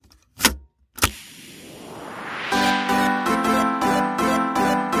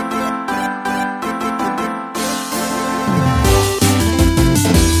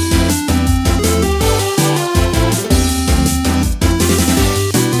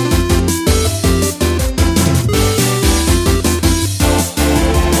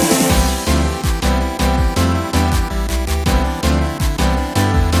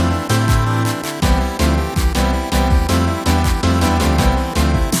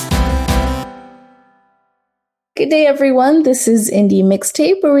Good day, everyone. This is Indie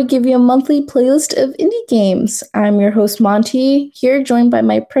Mixtape, where we give you a monthly playlist of indie games. I'm your host, Monty, here joined by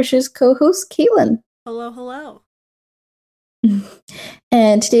my precious co-host, Caitlin. Hello, hello.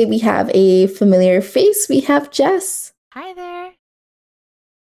 And today we have a familiar face. We have Jess. Hi there.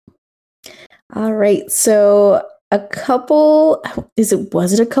 All right, so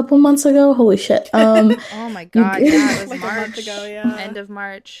was it a couple months ago? Holy shit. Oh my god, yeah, it was Like March. a month ago, yeah. End of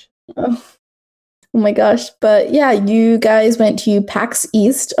March. Oh my gosh. But yeah, you guys went to PAX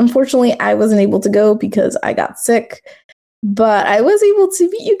East. Unfortunately, I wasn't able to go because I got sick. But I was able to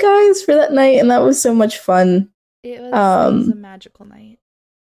meet you guys for that night, and that was so much fun. It was a magical night.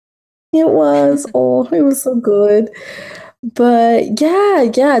 It was. Oh, it was so good. But yeah.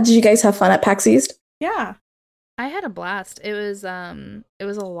 Did you guys have fun at PAX East? Yeah. I had a blast. It was a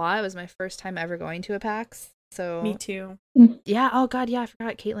lot. It was my first time ever going to a PAX. So Me too. Yeah, oh god, yeah, I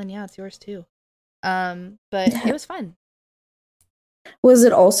forgot. Caitlin, yeah, it's yours too. But it was fun. Was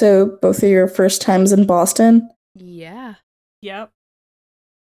it also both of your first times in Boston? Yeah. Yep.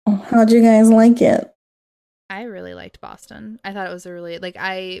 Oh, how'd you guys like it? I really liked Boston. I thought it was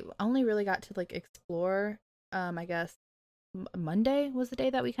I only really got to explore, I guess Monday was the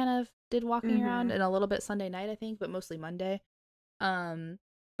day that we kind of did walking around, and a little bit Sunday night, I think, but mostly Monday. But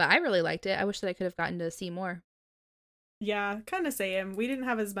I really liked it. I wish that I could have gotten to see more. Yeah, kind of same. We didn't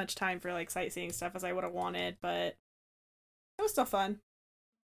have as much time for sightseeing stuff as I would have wanted, but it was still fun.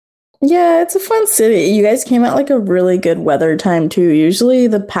 Yeah, it's a fun city. You guys came at a really good weather time too. Usually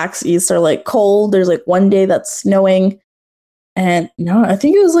the PAX East are cold. There's one day that's snowing. And no, I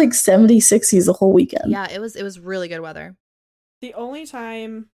think it was 70, 60s the whole weekend. Yeah, it was really good weather. The only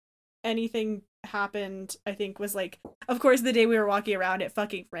time anything happened, I think, was of course, the day we were walking around, it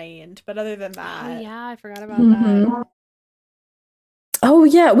fucking rained. But other than that, oh yeah, I forgot about that. Oh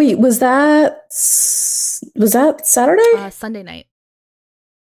yeah, wait, was that Saturday? Sunday night.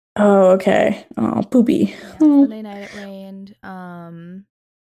 Oh, okay. Oh, poopy. Yeah, Sunday night it rained.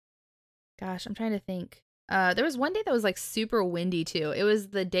 Gosh, I'm trying to think. There was one day that was super windy too. It was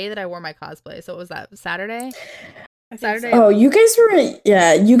the day that I wore my cosplay. So what was that, Saturday? Saturday. So. Oh, you guys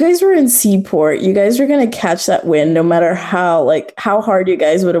were in Seaport. You guys were gonna catch that wind no matter how hard you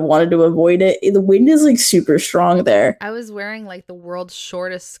guys would have wanted to avoid it. The wind is super strong there. I was wearing the world's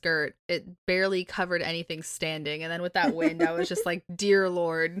shortest skirt. It barely covered anything standing, and then with that wind, I was just like, "Dear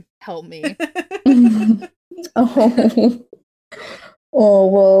Lord, help me." Oh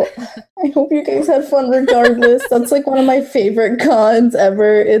well, I hope you guys had fun regardless. That's one of my favorite cons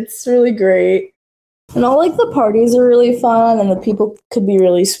ever. It's really great. And all the parties are really fun, and the people could be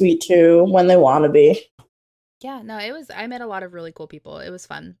really sweet too when they want to be. Yeah, no, I met a lot of really cool people. It was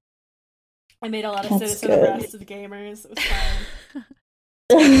fun. I made a lot of citizen arrests of gamers. It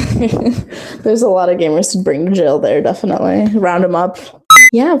was fun. There's a lot of gamers to bring to jail there, definitely. Round them up.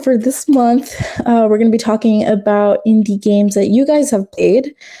 Yeah, for this month, we're going to be talking about indie games that you guys have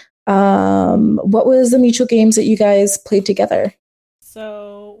played. What was the mutual games that you guys played together?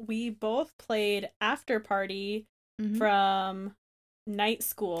 So we both played After Party from Night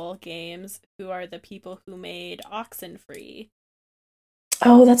School Games, who are the people who made Oxenfree.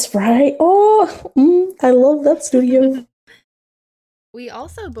 Oh, that's right. Oh, I love that studio. We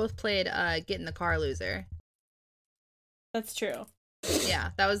also both played Get in the Car Loser. That's true. Yeah,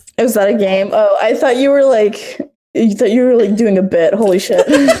 that was... Was that a game? Oh, I thought you were doing a bit. Holy shit.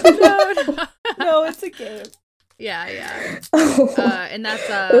 No, it's a game. Yeah. Oh. And that's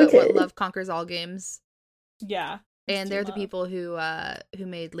okay. What Love Conquers All Games. Yeah. And they're the people who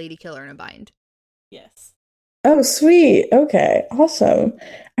made Lady Killer in a Bind. Yes. Oh, sweet. Okay, awesome.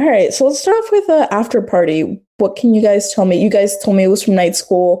 All right, so let's start off with After Party. What can you guys tell me? You guys told me it was from Night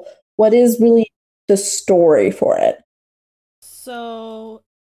School. What is really the story for it? So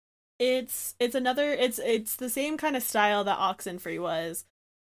it's the same kind of style that Oxenfree was.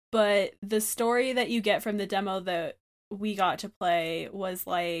 But the story that you get from the demo that we got to play was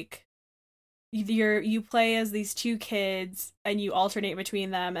you play as these two kids and you alternate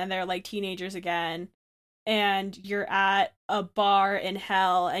between them, and they're teenagers again, and you're at a bar in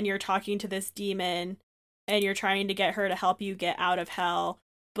hell and you're talking to this demon and you're trying to get her to help you get out of hell,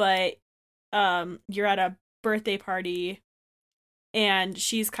 but you're at a birthday party and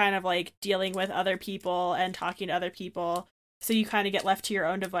she's kind of dealing with other people and talking to other people. So you kind of get left to your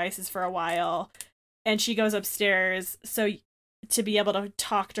own devices for a while. And she goes upstairs. So to be able to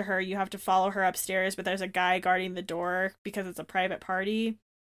talk to her, you have to follow her upstairs. But there's a guy guarding the door because it's a private party.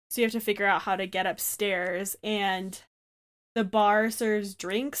 So you have to figure out how to get upstairs. And the bar serves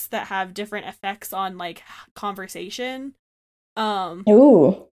drinks that have different effects on conversation.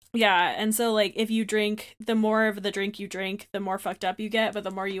 Ooh. Yeah, and so like if you drink, the more of the drink you drink, the more fucked up you get, but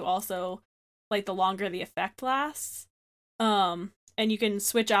the more you also like the longer the effect lasts. And you can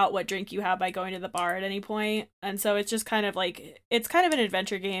switch out what drink you have by going to the bar at any point. And so it's just kind of like it's kind of an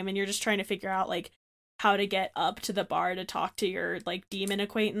adventure game and you're just trying to figure out like how to get up to the bar to talk to your like demon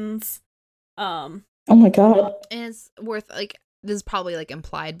acquaintance. Um Oh my god. And it's worth like this is probably like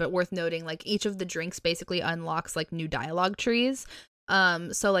implied, but worth noting like each of the drinks basically unlocks like new dialogue trees.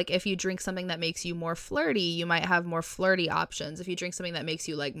 So like if you drink something that makes you more flirty, you might have more flirty options. If you drink something that makes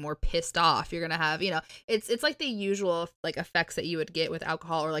you like more pissed off, you're gonna have, it's like the usual like effects that you would get with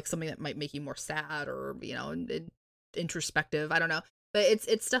alcohol, or like something that might make you more sad or introspective. I don't know, but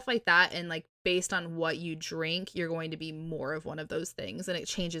it's stuff like that, and like based on what you drink, you're going to be more of one of those things, and it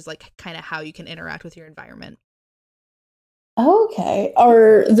changes like kind of how you can interact with your environment. Okay.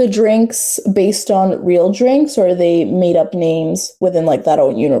 Are the drinks based on real drinks or are they made up names within like that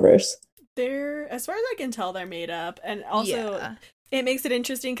own universe? they're as far as I can tell they're made up and also Yeah. it makes it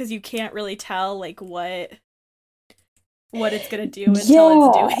interesting cuz you can't really tell like what it's going to do until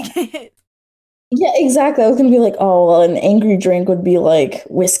Yeah. it's doing it. Yeah, exactly. I was gonna be like, oh, well, an angry drink would be like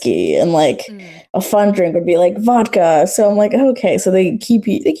whiskey, and like Mm. a fun drink would be like vodka. So I'm like, okay, so they keep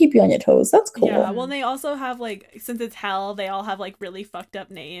you on your toes. That's cool. Yeah, well, they also have like since it's hell, they all have like really fucked up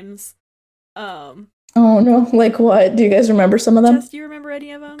names. Um, Oh no, like what? Do you guys remember some of them? Jess, do you remember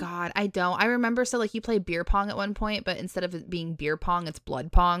any of them? God, I don't. I remember, so like you play beer pong at one point, but instead of it being beer pong, it's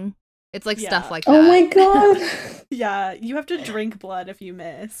blood pong. It's like Yeah. stuff like that. Oh my god. Yeah, you have to drink blood if you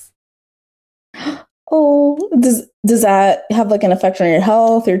miss. Oh, does that have like an effect on your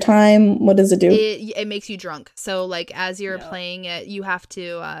health, your time? What does it do? It makes you drunk. So like as you're Yeah. playing it, you have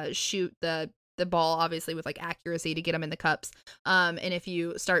to shoot the ball obviously with like accuracy to get them in the cups. And if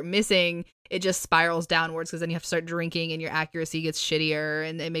you start missing, it just spirals downwards because then you have to start drinking and your accuracy gets shittier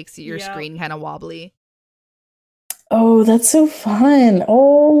and it makes your Yeah. screen kind of wobbly. Oh, that's so fun.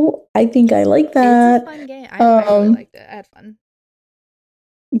 Oh, I think I like It's that. a fun game. I really liked it. I had fun.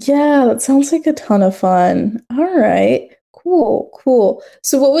 Yeah, that sounds like a ton of fun. All right. Cool, cool.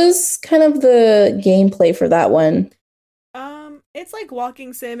 So what was kind of the gameplay for that one? It's like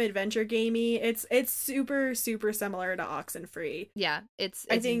walking sim adventure gamey. It's super super similar to Oxenfree. Yeah, it's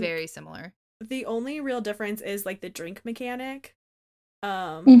I think very similar. the only real difference is like the drink mechanic.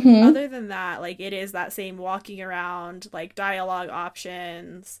 Mm-hmm. Other than that, like it is that same walking around, like dialogue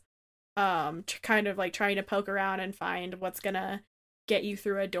options, kind of like trying to poke around and find what's gonna get you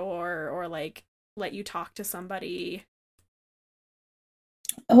through a door or like let you talk to somebody.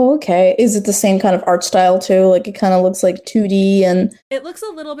 Oh, okay. Is it the same kind of art style too? Like it kind of looks like 2D and It looks a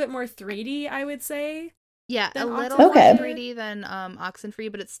little bit more 3D, I would say. Yeah, a Than little Oxenfree? more Okay. 3D than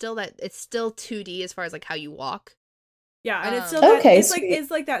Oxenfree, but it's still 2D as far as like how you walk. Yeah, and it's still Um, that, Okay, it's like sweet.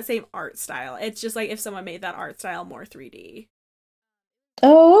 it's like that same art style. It's just like if someone made that art style more 3D.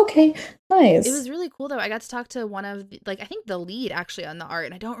 Oh, okay. It Nice. was really cool though. I got to talk to one of like I think the lead actually on the art,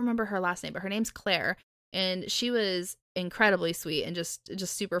 and I don't remember her last name, but her name's Claire, and she was incredibly sweet and just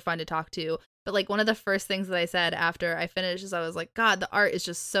super fun to talk to. But like one of the first things that I said after I finished is I was like, God, the art is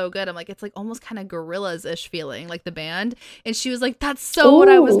just so good. I'm like, it's like almost kind of Gorillaz-ish feeling, like the band. And she was like, that's so what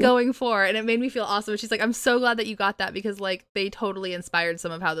I was Ooh. going for, and it made me feel awesome. She's like, I'm so glad that you got that because like they totally inspired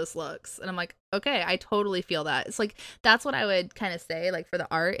some of how this looks. And I'm like, okay, I totally feel that. It's like that's what I would kind of say like for the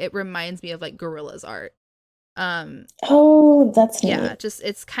art. It reminds me of like Gorillaz art. Oh, that's Yeah, neat. just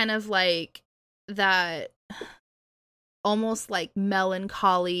it's kind of like that almost like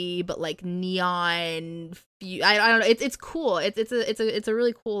melancholy but like neon I don't know, it's cool. It's a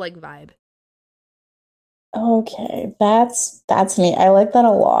really cool like vibe. Okay, that's neat. I like that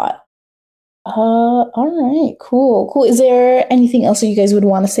a lot. All right, cool, cool. Is there anything else that you guys would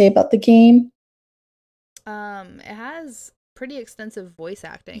want to say about the game? It has pretty extensive voice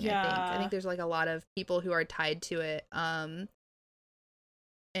acting. I Yeah. think there's like a lot of people who are tied to it.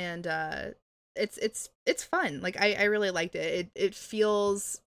 And it's fun. Like I really liked it. It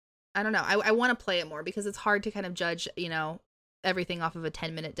feels, I don't know, I want to play it more because it's hard to kind of judge everything off of a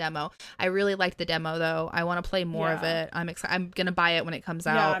 10-minute demo. I really liked the demo though. I want to play more of Yeah. it. I'm excited. I'm gonna buy it when it comes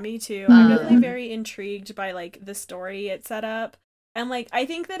Yeah, out. me too. I'm definitely Mhm. very intrigued by like the story it set up. And like I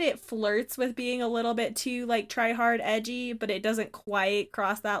think that it flirts with being a little bit too like try hard edgy, but it doesn't quite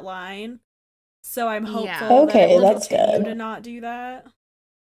cross that line. So I'm Yeah. hopeful that it Okay, will that's continue good. to not do that.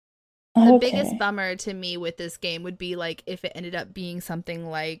 The Okay. biggest bummer to me with this game would be like if it ended up being something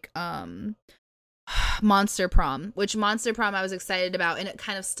like Monster Prom, which Monster Prom I was excited about, and it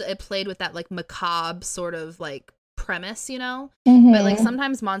kind of it played with that like macabre sort of like premise, but like Mhm.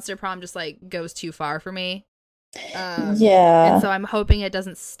 sometimes Monster Prom just like goes too far for me. And Yeah. so I'm hoping it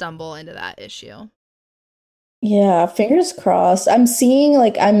doesn't stumble into that issue. Yeah, fingers crossed. I'm seeing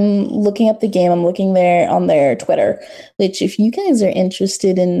like I'm looking up the game. I'm looking there on their Twitter, which if you guys are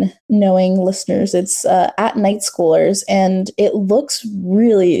interested in knowing listeners, it's at Night Schoolers and it looks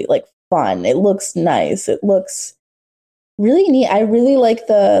really like fun. It looks nice. It looks really neat. I really like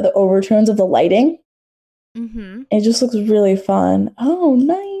the overtones of the lighting. Mm-hmm. It just looks really fun. Oh,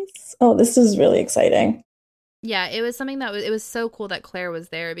 nice. Oh, this is really exciting. Yeah, it was something that it was so cool that Claire was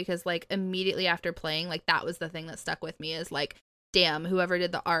there because like immediately after playing, like that was the thing that stuck with me is like, damn, whoever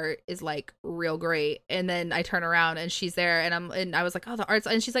did the art is like real great. And then I turn around and she's there and I was like, oh, the art's,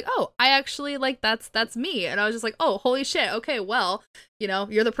 and she's like, oh, I actually like that's me. And I was just like, oh, holy shit. Okay, well,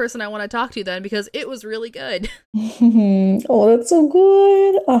 you're the person I want to talk to then because it was really good. Oh, that's so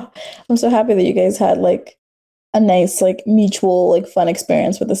good. Oh, I'm so happy that you guys had like a nice, like mutual, like fun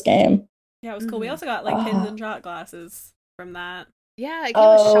experience with this game. Yeah, it was cool. We Mhm. also got like pins Oh, and shot glasses from that. Yeah, it came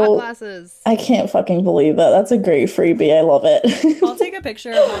with shot oh, glasses. I can't fucking believe that. That's a great freebie. I love I'll it. take a picture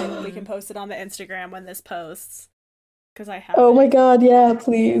of mine and we can post it on the Instagram when this posts because I have Oh my it. God, yeah,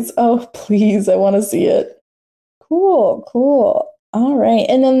 please. Oh, please. I want to see it. Cool, cool. All right.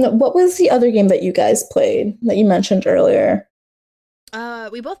 And then what was the other game that you guys played that you mentioned earlier?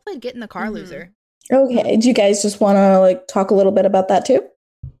 We both played Get in the Car Mm-hmm. Loser. Okay. Do you guys just want to like talk a little bit about that too?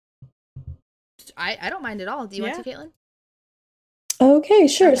 I don't mind at all. Do you want Yeah. to, Caitlin? Okay,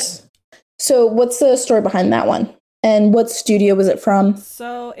 sure. Okay. So, what's the story behind that one? And what studio was it from?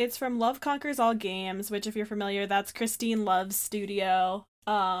 So it's from Love Conquers All Games, which if you're familiar, that's Christine Love's studio.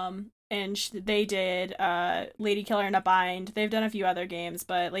 And they did Lady Killer in a Bind. They've done a few other games,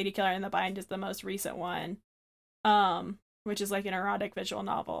 but Lady Killer in the Bind is the most recent one. Which is like an erotic visual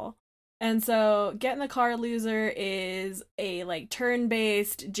novel. And so Get in the Car Loser is a like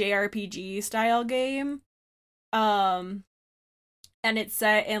turn-based JRPG style game. Um and it's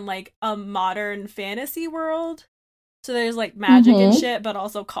set in like a modern fantasy world. So there's like magic and Mm-hmm. shit, but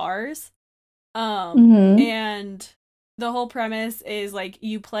also cars. Mm-hmm. And the whole premise is like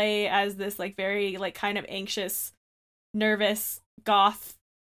you play as this like very like kind of anxious, nervous goth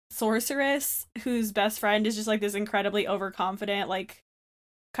sorceress whose best friend is just like this incredibly overconfident like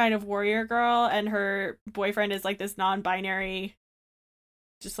kind of warrior girl, and her boyfriend is like this non-binary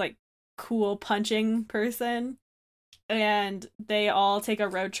just like cool punching person, and they all take a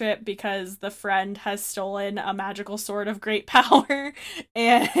road trip because the friend has stolen a magical sword of great power.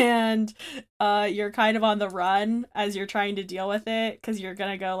 And you're kind of on the run as you're trying to deal with it because you're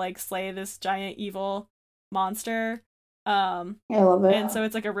gonna go like slay this giant evil monster. um I love it. and so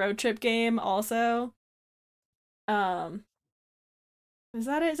it's like a road trip game also. um is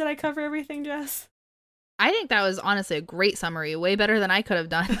that it? Did I cover everything, Jess? I think that was honestly a great summary, way better than I could have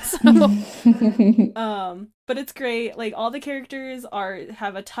done. So, But it's great. Like all the characters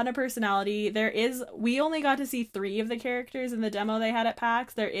have a ton of personality. We only got to see 3 of the characters in the demo they had at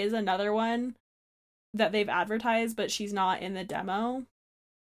PAX. There is another one that they've advertised, but she's not in the demo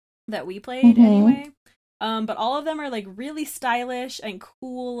that we played Mm-hmm. anyway. But all of them are like really stylish and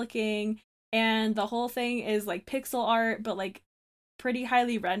cool looking, and the whole thing is like pixel art, but like pretty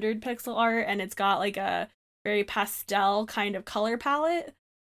highly rendered pixel art, and it's got like a very pastel kind of color palette.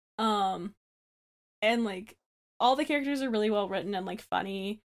 Um, and like all the characters are really well written and like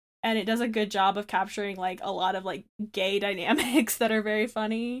funny, and it does a good job of capturing like a lot of like gay dynamics that are very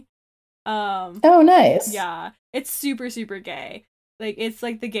funny. Um, Oh, nice. yeah, it's super super gay. Like it's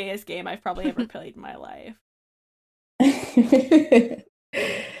like the gayest game I've probably ever played in my life.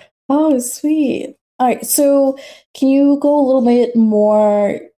 Oh, sweet. All right, so can you go a little bit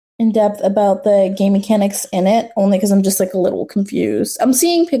more in depth about the game mechanics in it? Only because I'm just like a little confused. I'm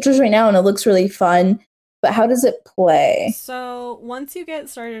seeing pictures right now and it looks really fun, but how does it play? So once you get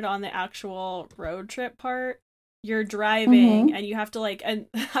started on the actual road trip part, you're driving Mm-hmm. and you have to like, and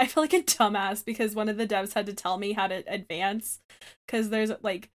I feel like a dumbass because one of the devs had to tell me how to advance, because there's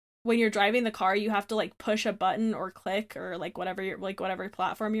like when you're driving the car, you have to like push a button or click or like whatever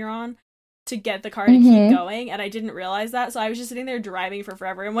platform you're on to get the car to keep Mm-hmm. going, and I didn't realize that, so I was just sitting there driving for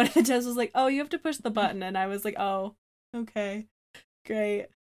forever, and one of the devs was like, "Oh, you have to push the button," and I was like, "Oh, okay, great."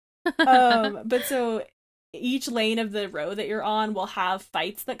 But so each lane of the road that you're on will have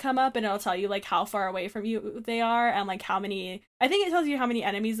fights that come up, and it'll tell you like how far away from you they are, and like how many, I think it tells you how many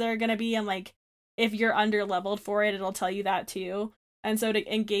enemies there are gonna be, and like if you're under leveled for it, it'll tell you that too. And so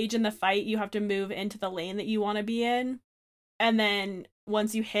to engage in the fight, you have to move into the lane that you want to be in. And then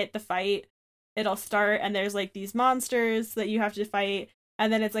once you hit the fight, it'll start, and there's like these monsters that you have to fight,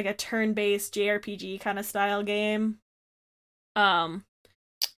 and then it's like a turn-based JRPG kind of style game. Um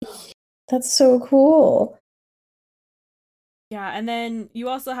That's so cool. Yeah, and then you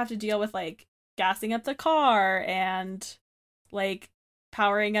also have to deal with like gassing up the car and like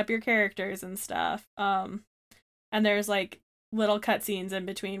powering up your characters and stuff. And there's like little cutscenes in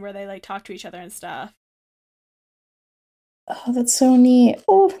between where they like talk to each other and stuff. Oh, that's so neat.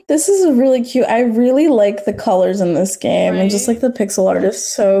 Oh, this is really cute. I really like the colors in this game, and just like Right? the pixel art is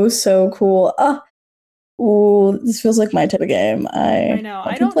so cool. Ah, ooh, this feels like my type of game. I I know. want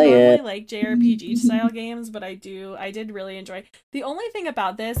I to don't play normally it. like JRPG style games, but I did really enjoy. The only thing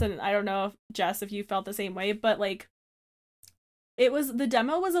about this, and I don't know if Jess, if you felt the same way, but like the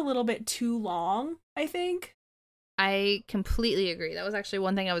demo was a little bit too long, I think. I completely agree. That was actually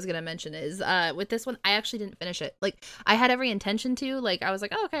one thing I was gonna mention is with this one I actually didn't finish it. Like I had every intention to. Like I was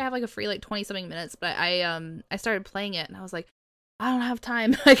like, oh, okay, I have like a free like 20 something minutes, but I started playing it and I was like, I don't have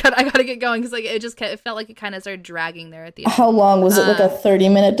time. I gotta get going because like it felt like it kind of started dragging there at the end. How long was it? Like a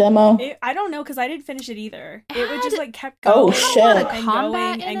 30-minute demo? I don't know because I didn't finish it either. It would just like kept Oh, going It had a lot of shit. and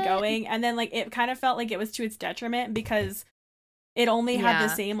combat going in and it. going, and then like it kind of felt like it was to its detriment because it only had the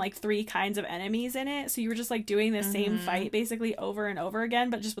Yeah. same like three kinds of enemies in it, so you were just like doing the same Mhm. fight basically over and over again,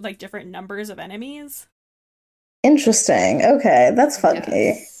 but just with like different numbers of enemies. Interesting. Okay, that's funky.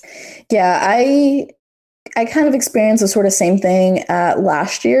 Yes. Yeah, I kind of experienced the sort of same thing at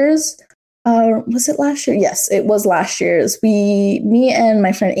last year's. Was it last year? Yes, it was last year's. Me and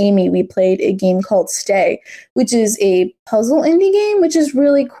my friend Amy, we played a game called Stay, which is a puzzle indie game, which is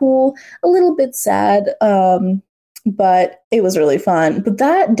really cool. A little bit sad, but it was really fun. But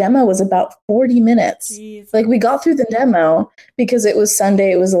that demo was about 40 minutes. Jeez. Like we got through the demo because it was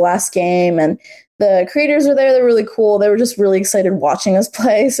Sunday, it was the last game, and the creators were there. They're really cool. They were just really excited watching us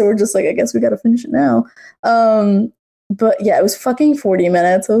play. So we're just like, I guess we got to finish it now. But yeah, it was fucking 40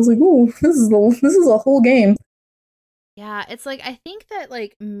 minutes. I was like, ooh, this is a whole game. Yeah, it's like I think that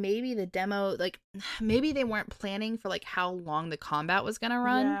like maybe the demo like maybe they weren't planning for like how long the combat was gonna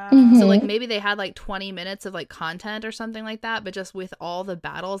run. Yeah. So like Mhm. maybe they had like 20 minutes of like content or something like that, but just with all the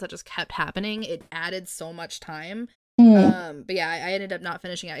battles that just kept happening, it added so much time. But yeah, I ended up not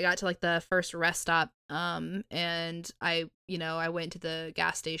finishing it. I got to like the first rest stop, and I went to the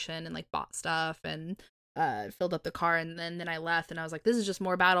gas station and like bought stuff and filled up the car, and then I left and I was like, this is just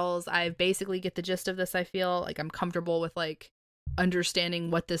more battles. I basically get the gist of this. I feel like I'm comfortable with like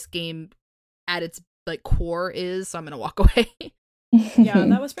understanding what this game at its like core is, so I'm gonna walk away. Yeah,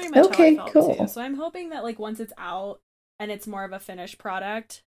 that was pretty much Okay, how I felt cool. too. So I'm hoping that like once it's out and it's more of a finished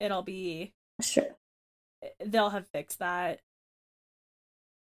product, Sure. they'll have fixed that.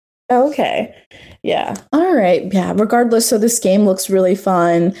 Okay. Yeah. All right. Yeah. Regardless, so this game looks really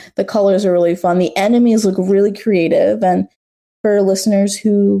fun. The colors are really fun. The enemies look really creative. And for listeners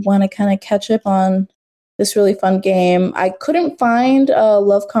who want to kind of catch up on this really fun game, I couldn't find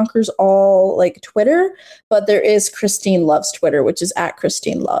Love Conquers All like Twitter, but there is Christine Love's Twitter, which is at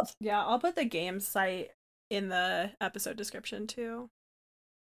Christine Love. Yeah, I'll put the game site in the episode description too.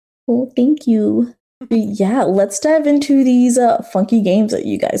 Cool. Thank you. Yeah. Let's dive into these funky games that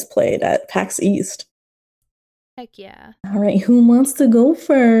you guys played at PAX East. Heck yeah. All right. Who wants to go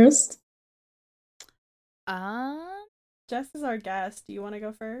first? Jess is our guest. Do you want to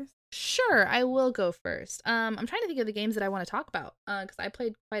go first? Sure, I will go first. I'm trying to think of the games that I want to talk about, because I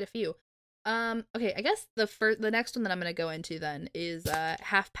played quite a few. Okay, I guess the next one that I'm gonna go into then is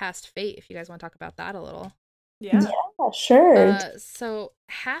Half Past Fate. If you guys want to talk about that a little. Yeah. Yeah, sure. So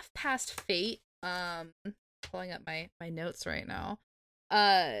Half Past Fate. Pulling up my notes right now.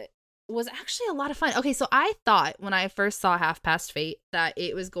 Was actually a lot of fun. Okay, so I thought when I first saw Half Past Fate that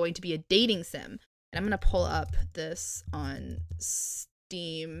it was going to be a dating sim. And I'm going to pull up this on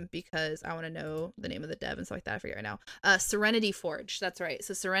Steam because I want to know the name of the dev and stuff like that. I forget right now. Serenity Forge. That's right.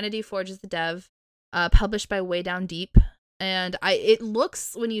 So Serenity Forge is the dev, published by Way Down Deep. And it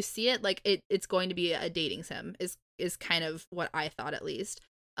looks, when you see it, like it's going to be a dating sim is kind of what I thought, at least.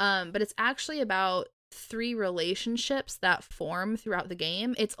 But it's actually about 3 relationships that form throughout the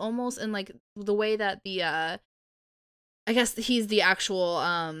game. It's almost in like the way that the I guess he's the actual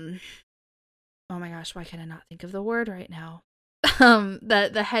oh my gosh, why can I not think of the word right now?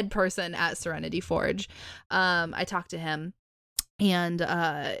 The head person at Serenity Forge. I talked to him, and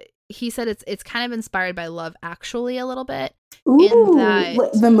he said it's kind of inspired by Love Actually a little bit. Ooh, in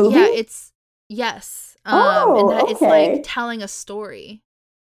that the movie? Yeah, it's yes. Oh, and that it's okay. like telling a story.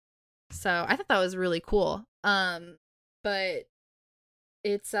 So I thought that was really cool. But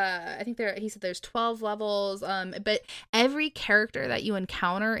it's I think he said there's 12 levels, but every character that you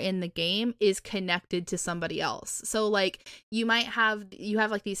encounter in the game is connected to somebody else. So like you have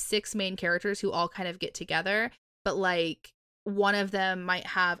like these 6 main characters who all kind of get together, but like one of them might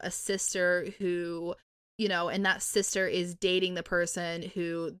have a sister who you know, and that sister is dating the person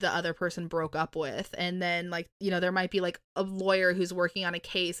who the other person broke up with. And then, like, you know, there might be like a lawyer who's working on a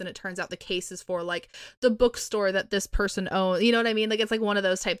case, and it turns out the case is for like the bookstore that this person owns. You know what I mean? Like, it's like one of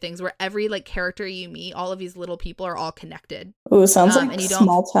those type things where every like character you meet, all of these little people are all connected. Ooh, sounds like and you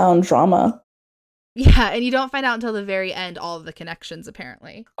small town drama. Yeah, and you don't find out until the very end all of the connections,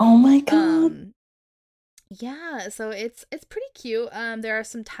 apparently. Oh my god. Yeah, so it's pretty cute. There are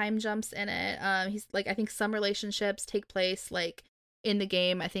some time jumps in it. He's like, I think some relationships take place like in the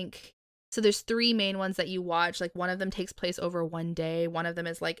game. I think so. There's 3 main ones that you watch. Like, one of them takes place over one day. One of them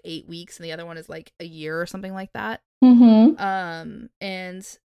is like 8 weeks, and the other one is like a year or something like that. And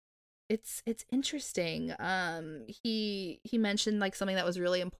it's interesting. He mentioned like something that was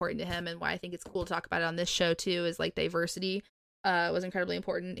really important to him, and why I think it's cool to talk about it on this show too is like diversity. Was incredibly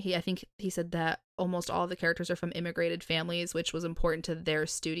important. I think he said that almost all of the characters are from immigrated families, which was important to their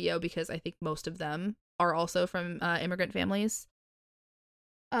studio because I think most of them are also from immigrant families.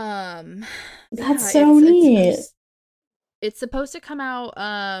 That's so neat. It's supposed to come out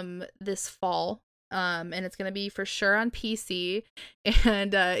this fall. And it's gonna be for sure on PC,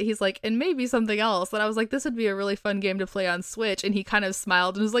 and he's like, and maybe something else. And I was like, this would be a really fun game to play on Switch. And he kind of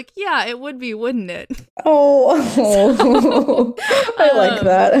smiled and was like, yeah, it would be, wouldn't it? Oh, so, I like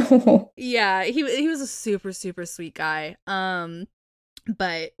that. Yeah, he was a super super sweet guy.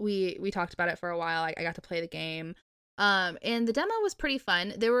 But we talked about it for a while. I got to play the game. And the demo was pretty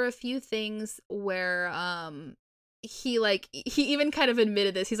fun. There were a few things where he even kind of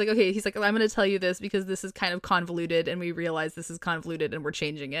admitted this. He's like, okay, he's like, I'm gonna tell you this because this is kind of convoluted, and we realize this is convoluted, and we're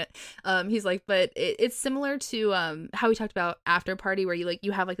changing it. He's like, but it's similar to how we talked about After Party, where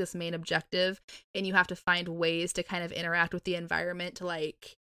you have like this main objective, and you have to find ways to kind of interact with the environment to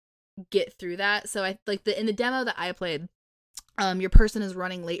like get through that. So I like in the demo that I played, your person is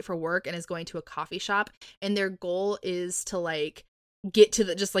running late for work and is going to a coffee shop, and their goal is to like get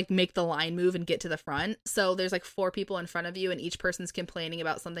to just like make the line move and get to the front. So there's like 4 people in front of you, and each person's complaining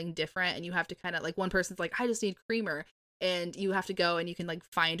about something different, and you have to kind of like, one person's like, I just need creamer, and you have to go and you can like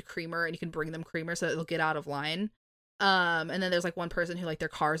find creamer and you can bring them creamer so that they'll get out of line. And then there's like one person who like their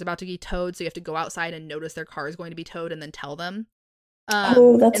car is about to get towed, so you have to go outside and notice their car is going to be towed and then tell them.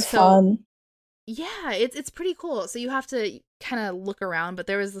 That's fun. Yeah, it's pretty cool. So you have to kind of look around, but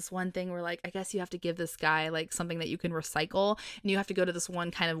there was this one thing where like, I guess you have to give this guy like something that you can recycle, and you have to go to this one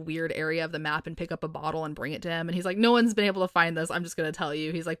kind of weird area of the map and pick up a bottle and bring it to him. And he's like, no one's been able to find this, I'm just gonna tell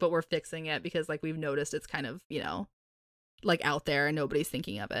you. He's like, but we're fixing it because like we've noticed it's kind of, you know, like out there and nobody's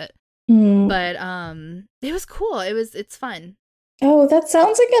thinking of it. But it was cool. It's fun. Oh, that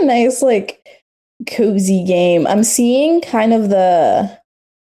sounds like a nice like cozy game. I'm seeing kind of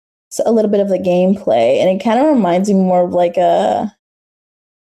a little bit of the gameplay, and it kind of reminds me more of like I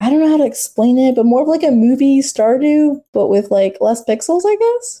don't know how to explain it, but more of like a movie Stardew, but with like less pixels, I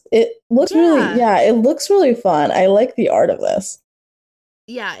guess. It looks it looks really fun. I like the art of this.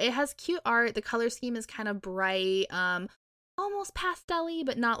 Yeah, it has cute art. The color scheme is kind of bright, almost pastel-y,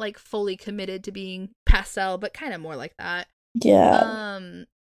 but not like fully committed to being pastel, but kind of more like that. Yeah.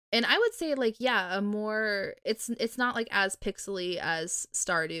 And I would say like, yeah, it's not like as pixely as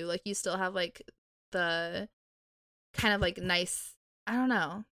Stardew. Like you still have like the kind of like nice, I don't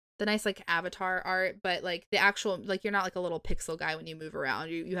know, the nice like avatar art, but like the actual, like you're not like a little pixel guy when you move around.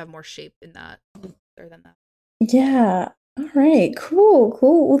 You have more shape in that other than that. Yeah. All right. Cool.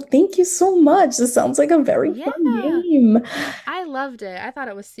 Well, thank you so much. This sounds like a very fun game. I loved it. I thought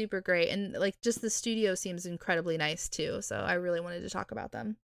it was super great. And like just the studio seems incredibly nice too. So I really wanted to talk about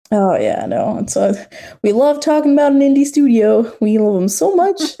them. Oh yeah, no. And so we love talking about an indie studio. We love them so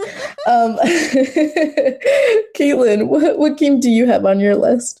much. Caitlin, what game do you have on your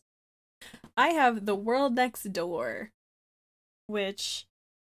list? I have The World Next Door, which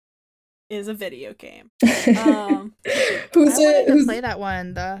is a video game. I wanted to play that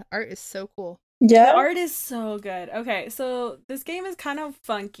one. The art is so cool. Yeah, the art is so good. Okay, so this game is kind of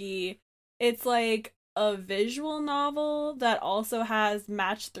funky. It's like a visual novel that also has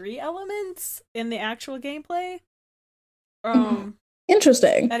match 3 elements in the actual gameplay.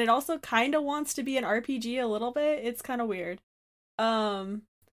 Interesting. And it also kind of wants to be an RPG a little bit. It's kind of weird.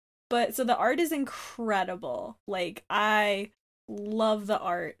 But so the art is incredible. Like I love the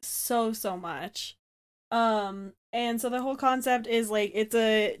art so much. And so the whole concept is like it's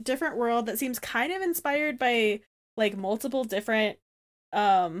a different world that seems kind of inspired by like multiple different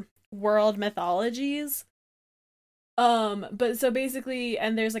world mythologies. But so basically,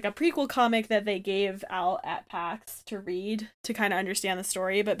 and there's like a prequel comic that they gave out at PAX to read to kind of understand the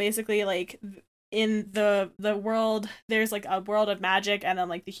story, but basically like in the world there's like a world of magic and then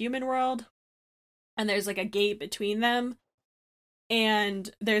like the human world. and there's like a gate between them,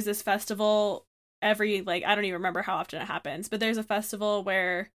 and there's this festival every, like, I don't even remember how often it happens, but there's a festival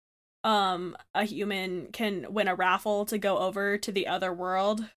where a human can win a raffle to go over to the other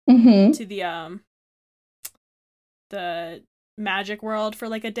world, to the magic world for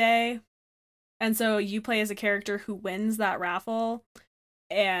like a day. And so you play as a character who wins that raffle,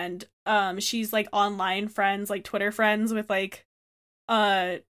 and she's like online friends, like Twitter friends with like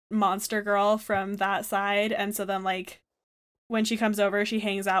a monster girl from that side, and so then like when she comes over, she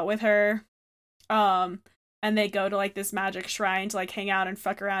hangs out with her, and they go to like this magic shrine to like hang out and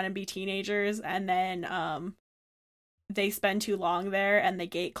fuck around and be teenagers, and then they spend too long there and the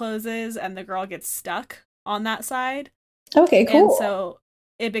gate closes and the girl gets stuck on that side. Okay, cool. And so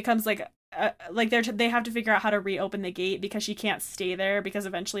it becomes like they have to figure out how to reopen the gate because she can't stay there because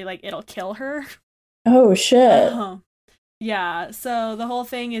eventually like it'll kill her. Oh shit. Yeah, so the whole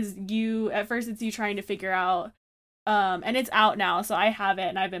thing is at first it's you trying to figure out, and it's out now, so I have it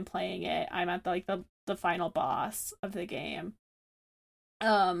and I've been playing it. I'm at the final boss of the game.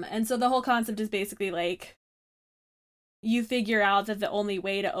 And so the whole concept is basically like you figure out that the only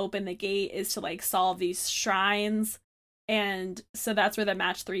way to open the gate is to like solve these shrines. And so that's where the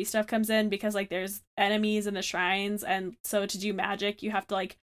match 3 stuff comes in, because like there's enemies in the shrines, and so to do magic you have to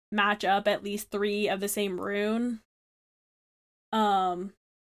like match up at least 3 of the same rune. The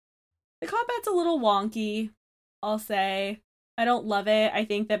combat's a little wonky, I'll say. I don't love it. I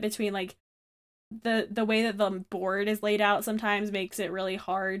think that between like the way that the board is laid out sometimes makes it really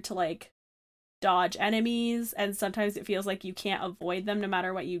hard to like dodge enemies, and sometimes it feels like you can't avoid them no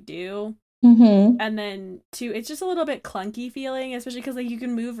matter what you do. Mm-hmm. And then too, it's just a little bit clunky feeling, especially because like you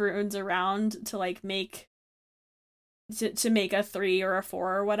can move runes around to like make a 3 or a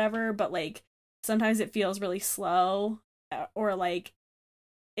 4 or whatever, but like sometimes it feels really slow, or like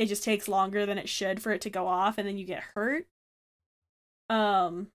it just takes longer than it should for it to go off, and then you get hurt.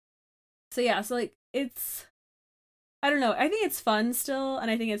 So yeah, so like it's, I don't know, I think it's fun still,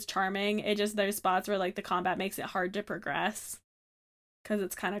 and I think it's charming. It just, there's spots where like the combat makes it hard to progress because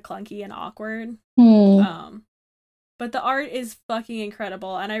it's kind of clunky and awkward. But the art is fucking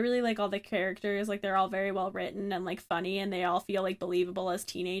incredible, and I really like all the characters. Like they're all very well written and like funny, and they all feel like believable as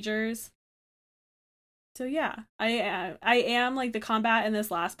teenagers. So yeah, I am like, the combat in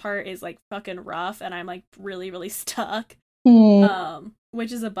this last part is like fucking rough, and I'm like really really stuck,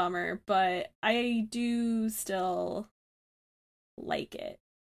 which is a bummer, but I do still like it.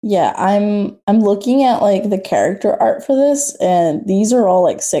 Yeah, I'm looking at like the character art for this, and these are all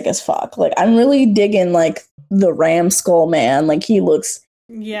like sick as fuck. Like I'm really digging like the Ram Skull man. Like he looks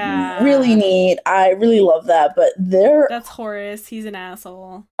really neat. I really love that. But that's Horus. He's an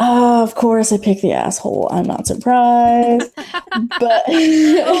asshole. Of course I picked the asshole. I'm not surprised. But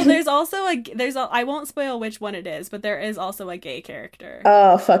there's also I won't spoil which one it is, but there is also a gay character.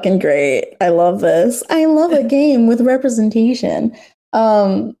 Oh, fucking great. I love this. I love a game with representation.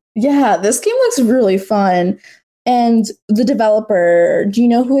 Yeah, this game looks really fun. And the developer, do you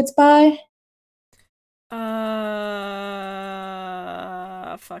know who it's by?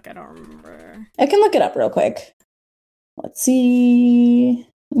 Fuck, I don't remember. I can look it up real quick. Let's see.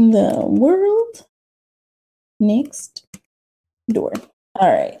 The world next door.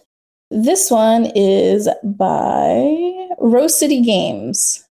 All right. This one is by Rose City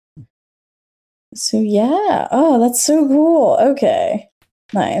Games. So yeah. Oh, that's so cool. Okay.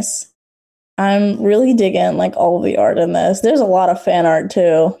 Nice. I'm really digging like all of the art in this. There's a lot of fan art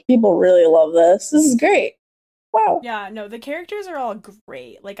too. People really love this. This is great. Wow. Yeah, no, the characters are all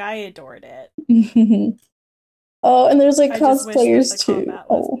great. Like I adored it. Oh, and there's like cosplayers too.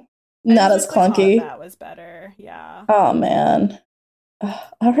 Oh, not as clunky. That was better. Yeah. Oh man.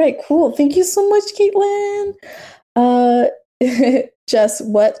 All right, cool. Thank you so much, Caitlin. Jess,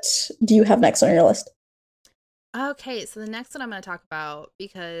 what do you have next on your list? Okay, so the next one I'm going to talk about,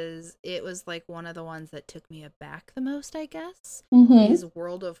 because it was like one of the ones that took me aback the most, I guess, is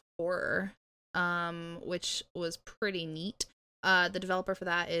World of Horror, which was pretty neat. The developer for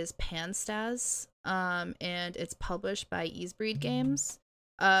that is Panstaz, and it's published by Easebreed Games,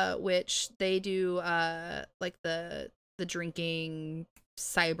 which they do like the drinking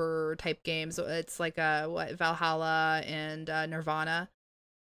cyber type games. It's like Valhalla and Nirvana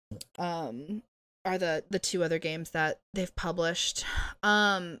are the 2 other games that they've published.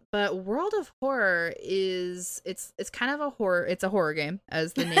 But World of Horror is it's kind of a horror game,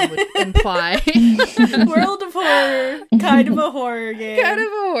 as the name would imply. World of Horror, kind of a horror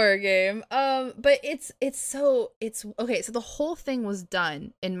game. But it's okay, so the whole thing was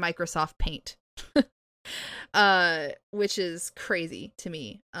done in Microsoft Paint. Which is crazy to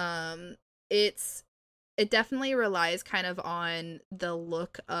me. It's it definitely relies kind of on the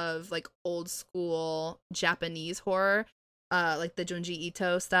look of like old school Japanese horror, like the Junji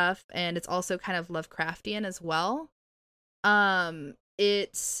Ito stuff, and it's also kind of Lovecraftian as well.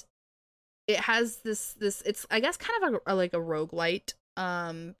 It has this it's I guess kind of like a roguelite,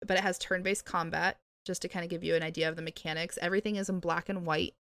 but it has turn-based combat, just to kind of give you an idea of the mechanics. Everything is in black and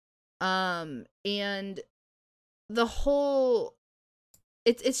white. And the whole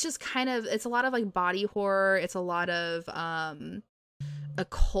it's just kind of, it's a lot of like body horror, it's a lot of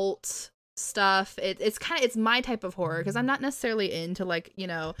occult stuff. It's my type of horror, because I'm not necessarily into like, you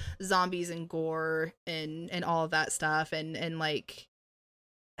know, zombies and gore and all of that stuff, and like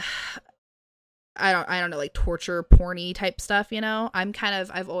I don't know, like torture porny type stuff, you know.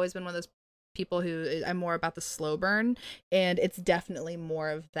 I've always been one of those people who I'm more about the slow burn, and it's definitely more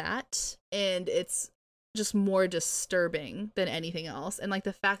of that, and it's just more disturbing than anything else. And like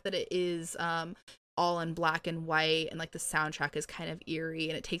the fact that it is all in black and white, and like the soundtrack is kind of eerie,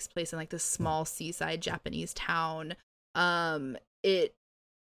 and it takes place in like this small seaside Japanese town, it's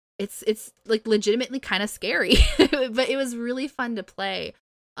like legitimately kind of scary. But it was really fun to play.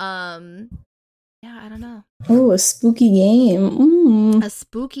 Yeah, I don't know. Oh, a spooky game. A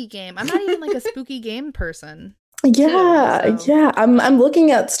spooky game. I'm not even like a spooky game person. Yeah, so. yeah. I'm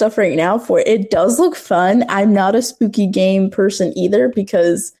looking at stuff right now for it. It does look fun. I'm not a spooky game person either,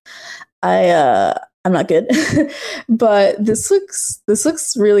 because I'm not good. But this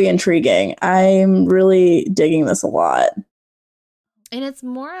looks really intriguing. I'm really digging this a lot. And it's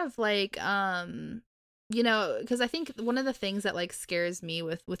more of like you know, because I think one of the things that like scares me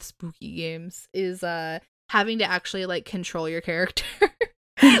with spooky games is having to actually like control your character.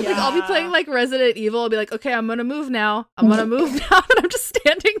 Like I'll be playing like Resident Evil, I'll be like, okay, I'm gonna move now, and I'm just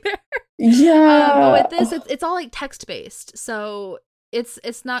standing there. Yeah. But with this, it's all like text based, so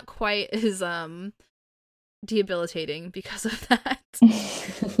it's not quite as debilitating because of that.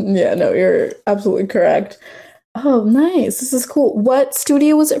 Yeah, no, you're absolutely correct. Oh, nice. This is cool. What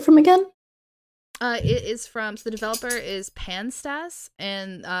studio was it from again? It is from, so the developer is Panstas,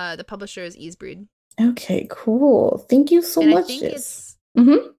 and the publisher is Easebreed. Okay, cool. Thank you so much. I think it's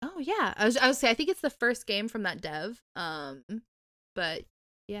oh yeah, I was say I think it's the first game from that dev. But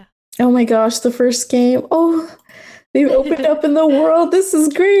yeah. Oh my gosh, the first game. Oh, they've opened up in the world. This is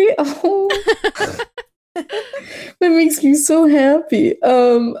great. Oh. That makes me so happy.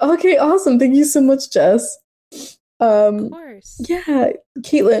 Okay, awesome. Thank you so much, Jess. Of course. Yeah,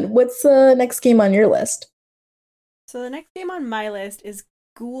 Caitlin, what's the next game on your list? So the next game on my list is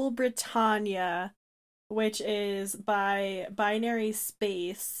Ghoul Britannia, which is by Binary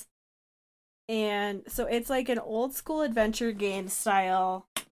Space. And so it's like an old school adventure game style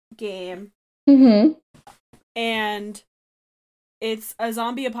game. Mm-hmm. And it's a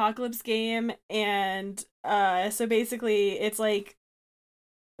zombie apocalypse game, and so basically it's like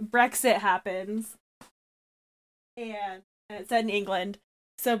Brexit happens, and it's set in England.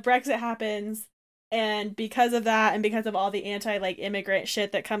 So Brexit happens, and because of that, and because of all the anti immigrant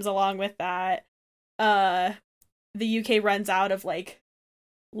shit that comes along with that, the UK runs out of like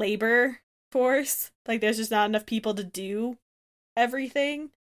labor force. Like there's just not enough people to do everything.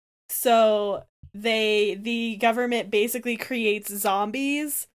 So the government basically creates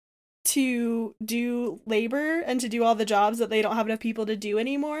zombies to do labor and to do all the jobs that they don't have enough people to do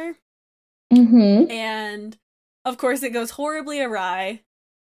anymore. Mm-hmm. And of course it goes horribly awry.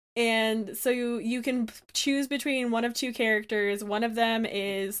 And so you can choose between one of two characters. One of them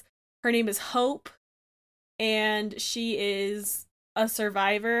is, her name is Hope, and she is a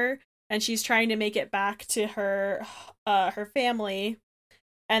survivor, and she's trying to make it back to her family.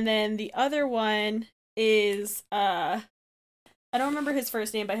 And then the other one is, I don't remember his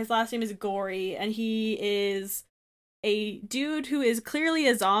first name, but his last name is Gory, and he is a dude who is clearly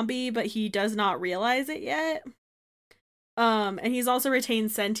a zombie, but he does not realize it yet. And he's also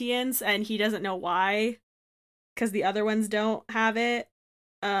retained sentience, and he doesn't know why, because the other ones don't have it.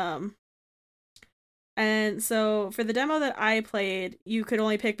 And so for the demo that I played, you could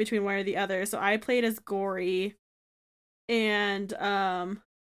only pick between one or the other. So I played as Gory, and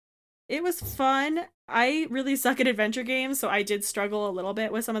it was fun. I really suck at adventure games, so I did struggle a little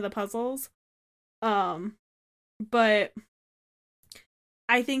bit with some of the puzzles. But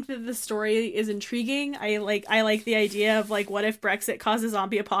I think that the story is intriguing. I like the idea of like, what if Brexit causes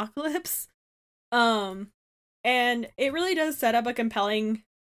zombie apocalypse? And it really does set up a compelling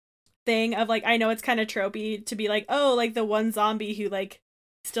thing of like, I know it's kind of tropey to be like, oh, like the one zombie who like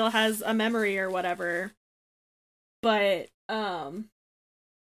still has a memory or whatever. But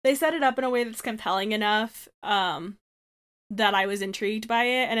they set it up in a way that's compelling enough that I was intrigued by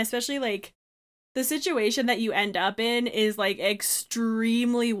it, and especially like the situation that you end up in is like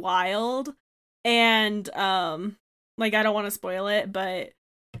extremely wild, and like I don't want to spoil it, but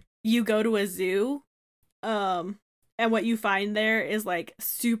you go to a zoo, and what you find there is like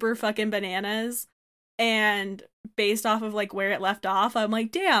super fucking bananas. And based off of like where it left off, I'm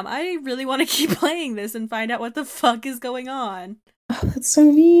like, damn, I really want to keep playing this and find out what the fuck is going on. Oh, that's so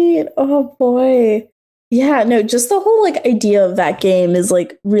neat. Oh boy. Yeah, no, just the whole like idea of that game is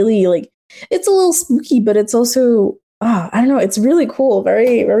like really like it's a little spooky, but it's also I don't know, it's really cool,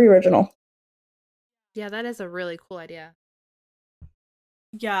 very, very original. Yeah, that is a really cool idea.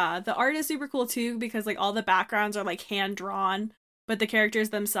 Yeah, the art is super cool too because like all the backgrounds are like hand drawn, but the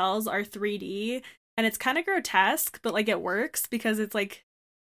characters themselves are 3D, and it's kind of grotesque, but like it works because it's like,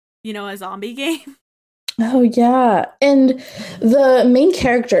 you know, a zombie game. Oh yeah. And the main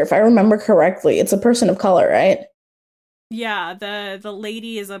character, if I remember correctly, it's a person of color, right? Yeah, the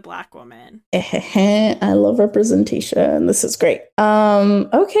lady is a black woman. I love representation. This is great.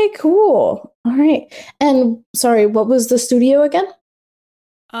 Okay, cool. All right. And sorry, what was the studio again?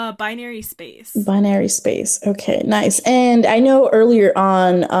 Binary Space. Binary Space. Okay, nice. And I know earlier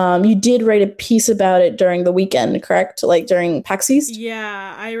on, you did write a piece about it during the weekend, correct? Like during PAX East?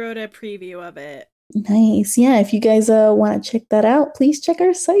 Yeah, I wrote a preview of it. Nice. Yeah, if you guys want to check that out, please check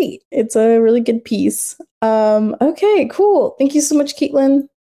our site. It's a really good piece. Okay, cool. Thank you so much, Caitlin.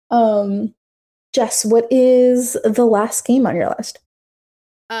 Jess, what is the last game on your list?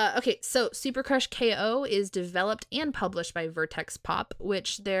 Okay, so Super Crush KO is developed and published by Vertex Pop,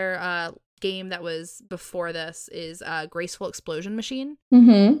 which their game that was before this is Graceful Explosion Machine.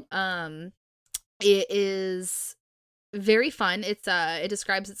 Mm-hmm. It is very fun. It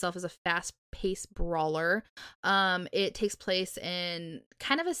describes itself as a fast-paced brawler. It takes place in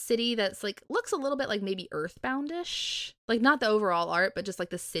kind of a city that's like looks a little bit like maybe Earthbound-ish. Like not the overall art, but just like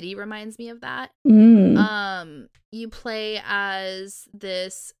the city reminds me of that. You play as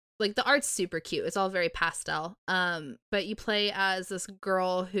this, like the art's super cute. It's all very pastel. But you play as this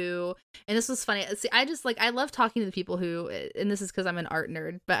girl who, and this was funny. See, I love talking to the people who, and this is because I'm an art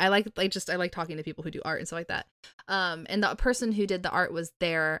nerd, but I like talking to people who do art and stuff like that. And the person who did the art was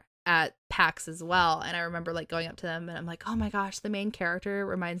there at PAX as well, and I remember like going up to them and I'm like, oh my gosh, the main character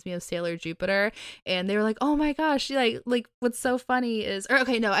reminds me of Sailor Jupiter, and they were like, oh my gosh, like what's so funny is, or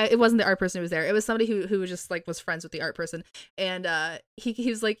okay, no, it wasn't the art person who was there, it was somebody who was just like was friends with the art person, and he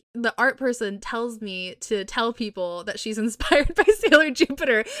was like, the art person tells me to tell people that she's inspired by Sailor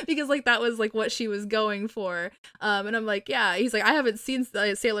Jupiter because like that was like what she was going for, and I'm like, yeah, he's like, I haven't seen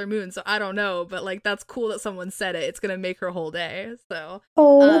Sailor Moon, so I don't know, but like that's cool that someone said it, it's gonna make her whole day. So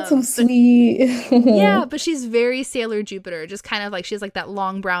that's so sweet. Yeah, but she's very Sailor Jupiter, just kind of like she has like that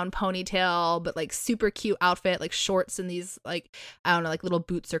long brown ponytail, but like super cute outfit, like shorts and these like, I don't know, like little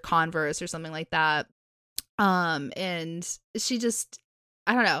boots or Converse or something like that. And she just,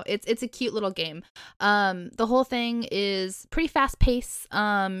 I don't know, it's a cute little game. The whole thing is pretty fast paced.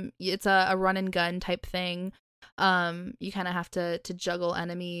 It's a run and gun type thing. You kind of have to juggle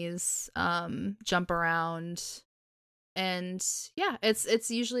enemies, jump around. And yeah,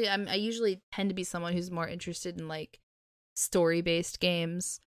 it's usually I usually tend to be someone who's more interested in like story-based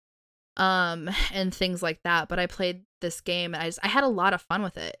games and things like that, but I played this game and I had a lot of fun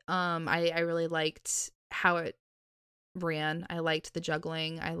with it. I really liked how it ran. I liked the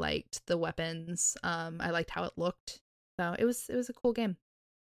juggling, I liked the weapons, I liked how it looked. So it was a cool game.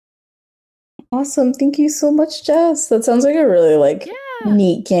 Awesome. Thank you so much, Jess. That sounds like a really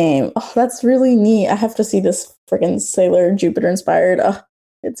neat game. Oh, that's really neat. I have to see this freaking Sailor Jupiter inspired. Oh,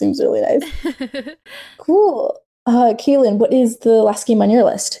 it seems really nice. Cool. Kaylin, what is the last game on your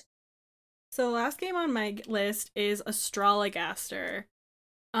list? So the last game on my list is Astrologaster.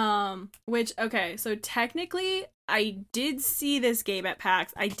 Which, okay, so technically I did see this game at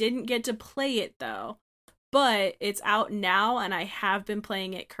PAX. I didn't get to play it though, but it's out now and I have been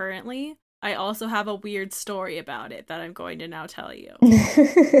playing it currently. I also have a weird story about it that I'm going to now tell you.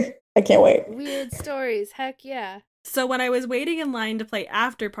 I can't wait. Weird stories, heck yeah. So when I was waiting in line to play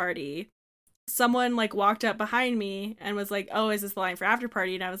After Party, someone like walked up behind me and was like, oh, is this the line for After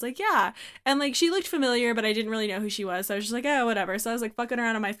Party? And I was like, yeah. And like she looked familiar, but I didn't really know who she was. So I was just like, oh, whatever. So I was like fucking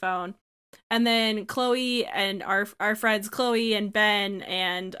around on my phone. And then Chloe and our friends Chloe and Ben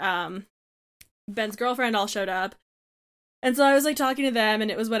and Ben's girlfriend all showed up. And so I was like talking to them and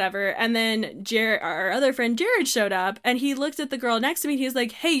it was whatever. And then our other friend Jared showed up and he looked at the girl next to me and he was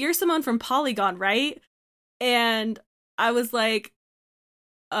like, hey, you're Simone from Polygon, right? And I was like,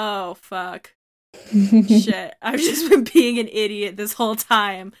 oh, fuck. Shit. I've just been being an idiot this whole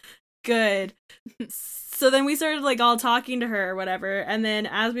time. good. So then we started like all talking to her or whatever, and then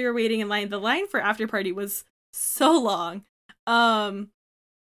as we were waiting in line, the line for after party was so long.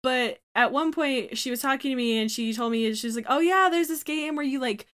 But at one point she was talking to me and she told me, she's like, oh yeah, there's this game where you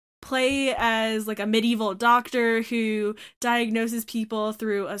like play as like a medieval doctor who diagnoses people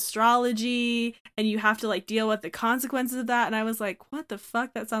through astrology and you have to like deal with the consequences of that. And I was like, what the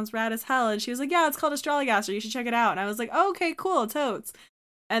fuck, that sounds rad as hell. And she was like, yeah, it's called Astrologaster, you should check it out. And I was like, oh, okay, cool, totes.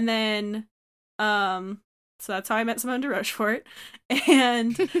 And then so that's how I met Simone de Rochefort.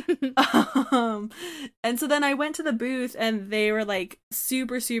 And and so then I went to the booth and they were like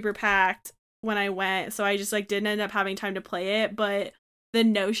super, super packed when I went. So I just like didn't end up having time to play it, but the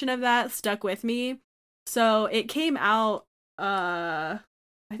notion of that stuck with me. So it came out I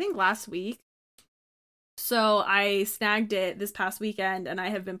think last week. So I snagged it this past weekend and I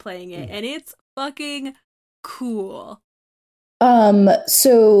have been playing it and it's fucking cool.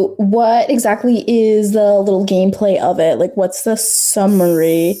 So what exactly is the little gameplay of it? Like, what's the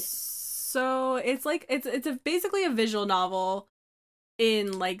summary? So it's like it's basically a visual novel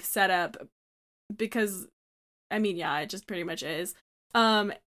in like setup, because I mean, yeah, it just pretty much is.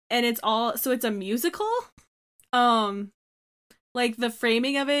 And it's a musical. Like the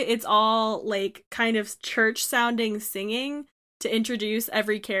framing of it, it's all like kind of church sounding singing to introduce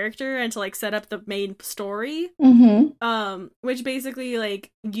every character and to like set up the main story. Which basically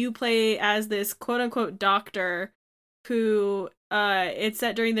like you play as this quote unquote doctor who it's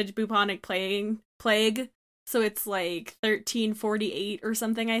set during the bubonic plague, so it's like 1348 or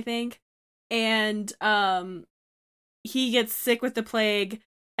something, I think. And he gets sick with the plague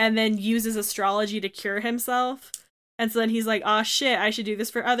and then uses astrology to cure himself. And so then he's like, oh shit, I should do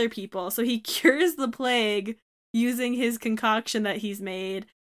this for other people. So he cures the plague using his concoction that he's made.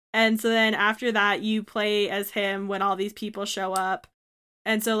 And so then after that, you play as him when all these people show up.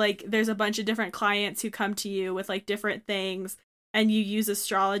 And so like there's a bunch of different clients who come to you with like different things, and you use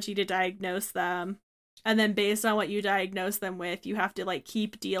astrology to diagnose them. And then based on what you diagnose them with, you have to like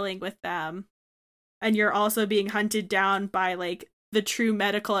keep dealing with them. And you're also being hunted down by like the True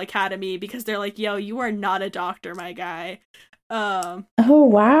Medical Academy because they're like, yo, you are not a doctor, my guy. Oh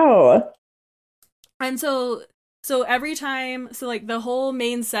wow. And so every time, so like the whole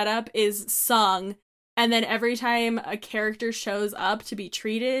main setup is sung, and then every time a character shows up to be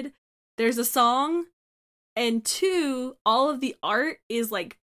treated, there's a song. And two, all of the art is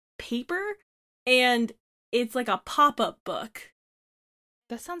like paper, and it's like a pop-up book.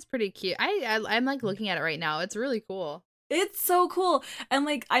 That sounds pretty cute. I'm like looking at it right now. It's really cool. It's so cool. And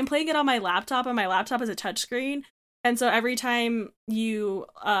like I'm playing it on my laptop, and my laptop is a touchscreen. And so every time you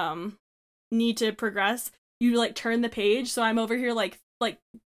need to progress, you like turn the page. So I'm over here like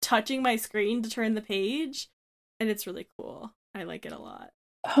touching my screen to turn the page, and it's really cool. I like it a lot.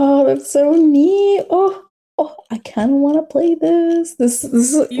 Oh, that's so neat. Oh, I kind of want to play this. This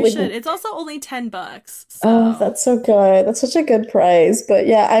is you like, should. It's also only $10. So. Oh, that's so good. That's such a good price. But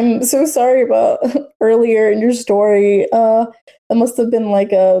yeah, I'm so sorry about earlier in your story. That must have been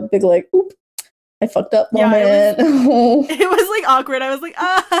like a big like, oop, I fucked up moment. Yeah, it was like awkward. I was like,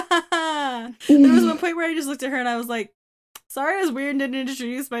 ah. There was one point where I just looked at her and I was like, sorry, I was weird and didn't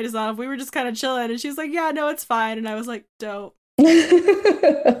introduce myself. We were just kind of chilling, and she was like, yeah, no, it's fine. And I was like, dope.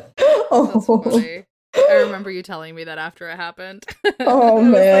 Oh. That's funny. I remember you telling me that after it happened. Oh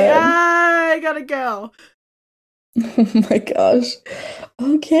man, like, I gotta go. Oh my gosh.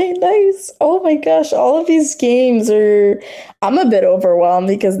 Okay, nice. Oh my gosh, all of these games are, I'm a bit overwhelmed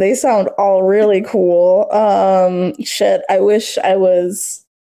because they sound all really cool. Shit, I wish I was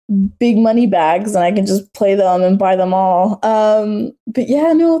big money bags and I can just play them and buy them all. But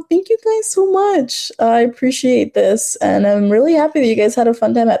yeah, no, thank you guys so much. I appreciate this, and I'm really happy that you guys had a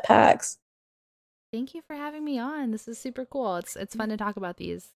fun time at PAX. Thank you for having me on. This is super cool. It's fun to talk about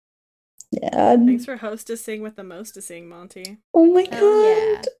these. Yeah. Thanks for hostessing with the mostessing, Monty. Oh my god.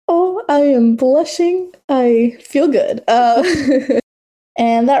 Yeah. Oh, I am blushing. I feel good.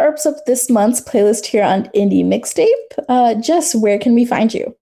 And that wraps up this month's playlist here on Indie Mixtape. Jess, where can we find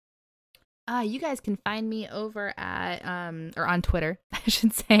you? You guys can find me over at or on Twitter, I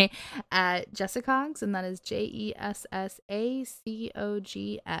should say, at Jessacogs, and that is JESSACOGS.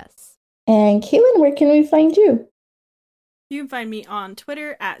 And Caitlin, where can we find you? You can find me on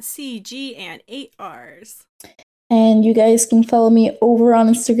Twitter at CG and 8Rs. And you guys can follow me over on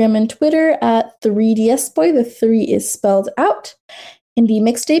Instagram and Twitter at 3DSBoy. The 3 is spelled out. Indie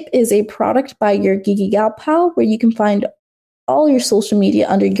Mixtape is a product by Your Geeky Gal Pal, where you can find all your social media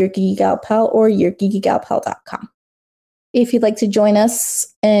under Your Geeky Gal Pal or YourGeekyGalPal.com. If you'd like to join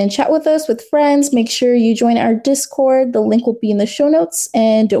us and chat with us with friends, make sure you join our Discord. The link will be in the show notes.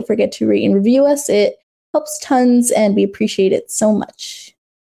 And don't forget to rate and review us. It helps tons and we appreciate it so much.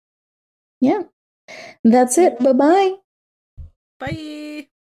 Yeah, that's it. Bye-bye. Bye.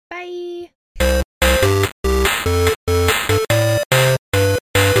 Bye.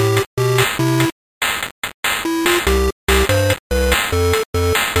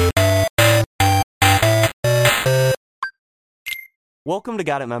 Welcome to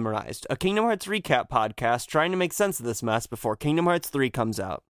Got It Memorized, a Kingdom Hearts recap podcast trying to make sense of this mess before Kingdom Hearts 3 comes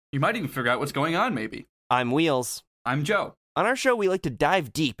out. You might even figure out what's going on, maybe. I'm Wheels. I'm Joe. On our show, we like to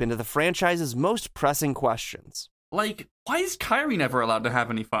dive deep into the franchise's most pressing questions. Like, why is Kairi never allowed to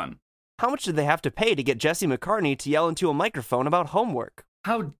have any fun? How much did they have to pay to get Jesse McCartney to yell into a microphone about homework?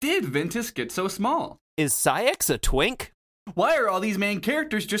 How did Ventus get so small? Is Saïx a twink? Why are all these main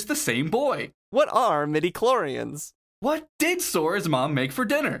characters just the same boy? What are midi-chlorians? What did Sora's mom make for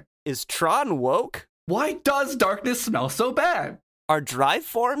dinner? Is Tron woke? Why does darkness smell so bad? Are drive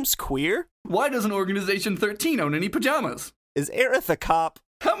forms queer? Why doesn't Organization 13 own any pajamas? Is Aerith a cop?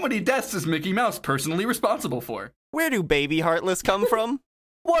 How many deaths is Mickey Mouse personally responsible for? Where do Baby Heartless come from?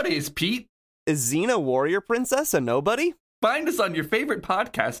 What is Pete? Is Xena Warrior Princess a nobody? Find us on your favorite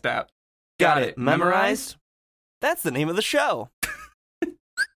podcast app. Got it memorized? That's the name of the show.